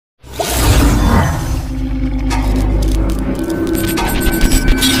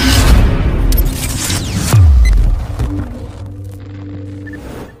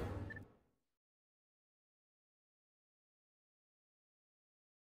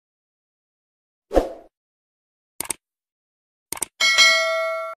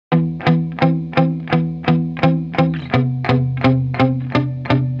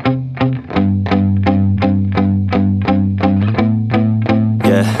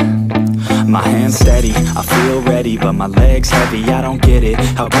My hands steady, I feel ready, but my legs heavy, I don't get it.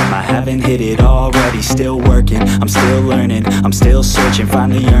 How come I haven't hit it already? Still working, I'm still learning, I'm still searching,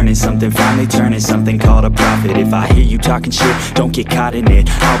 finally earning something, finally turning something called a profit. If I hear you talking shit, don't get caught in it.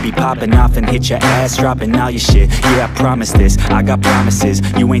 I'll be popping off and hit your ass, dropping all your shit. Yeah, I promise this, I got promises,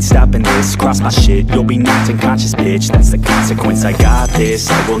 you ain't stopping this. Cross my shit, you'll be knocked unconscious, bitch. That's the consequence, I got this,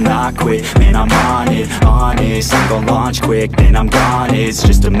 I will not quit. Man, I'm on it, honest, I'm gon' launch quick, then I'm gone. It's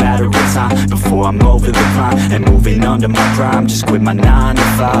just a matter of time before I'm over the climb and moving under my prime. Just quit my 9 to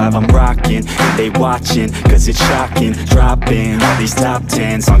 5, I'm rocking, and they watching, cause it's shocking. Dropping all these top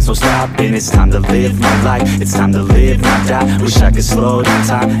 10 songs, so stopping. It's time to live my life, it's time to live, not die. Wish I could slow down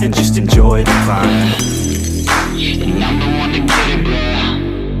time and just enjoy the climb. And I'm the one to get it,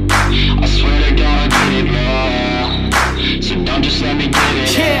 bro. I swear to God, I get it, bro. So don't just let me get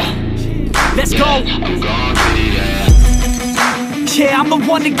it. Yeah, let's go. I'm gon' get it, yeah. Yeah, I'm the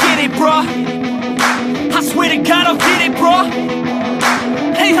one to get it, bruh. I swear to God I'll get it, bruh.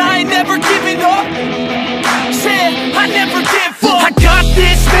 Hey, I ain't never giving up. Yeah, I never give up. I got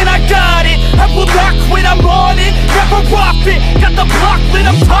this, man, I got it. I will not quit, I'm on it. Never off it. Got the block lit,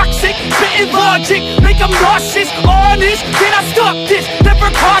 I'm toxic. Spitting logic, make them nauseous. Honest, can I stop this? Never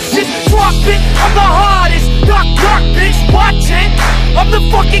cautious, drop it. I'm the hardest. Knock, knock, bitch, watch it. I'm the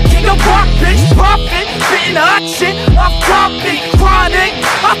fucking king of rock, bitch. Profit, spitting hot shit. I'm topic, chronic.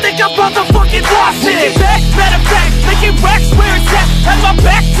 I think I'm motherfucking lost it. Take it back, matter of fact, making racks where it's at. Have my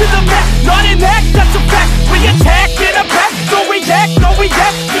back to the mat, not an act, that's a fact. We attack in a pack, don't react, no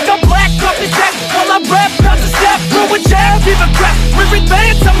react. Think I'm black off his ass, while I rap, bounce a step. Throw a jab, give a crap. We're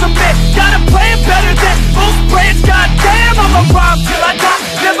advanced, I'm the man. Got a plan better than most brands. Goddamn, I'ma rhyme till I die.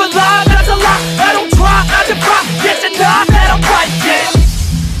 Never lie, that's a lie. I don't try, I defy. Get to die, that I'm right, yeah.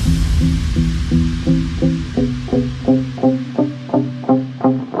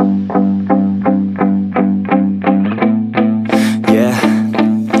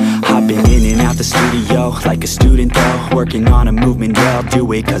 Like a student though, working on a movement, yeah, I'll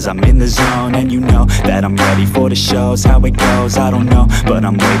do it cause I'm in the zone. And you know that I'm ready for the shows. How it goes, I don't know, but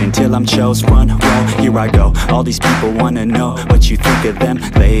I'm waiting till I'm chose. Front row, here I go. All these people wanna know what you think of them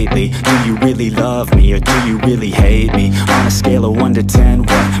lately. Do you really love me or do you really hate me? On a scale of 1 to 10,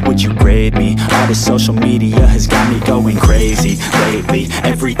 what would you grade me? All this social media has got me going crazy lately.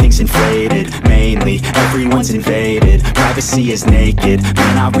 Everything's inflated, mainly everyone's invaded. Privacy is naked,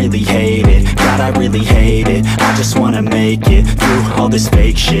 man, I really hate it. God, I really hate it. I just wanna make it through all this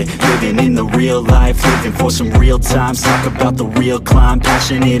fake shit. Living in the real life, living for some real times. Talk about the real climb,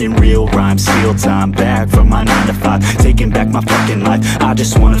 passionate in real rhymes. Steal time back from my 9 to 5, taking back my fucking life. I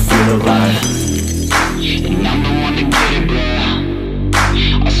just wanna feel alive. And I'm the one to get it, bro.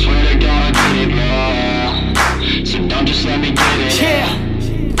 I swear to God, I get it, bro. So don't just let me get it.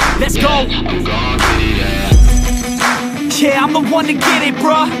 Yeah, let's go. I'm gon' get it, yeah. Yeah, I'm the one to get it,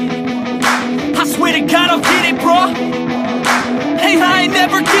 bruh. I swear to God I'll get it, bruh. Hey, I ain't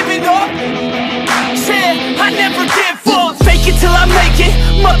never giving up. Yeah, I never give up. Fake it till I make it.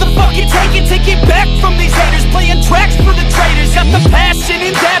 Motherfucking take it back from these haters. Playing tracks for the traitors. Got the passion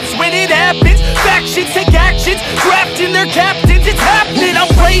in depths when it happens. Factions take actions, drafting their captains. It's happening, I'm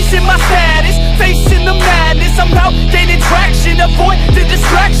raising my status, facing the madness. I'm out gaining traction, avoid the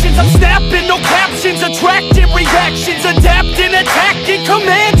distraction.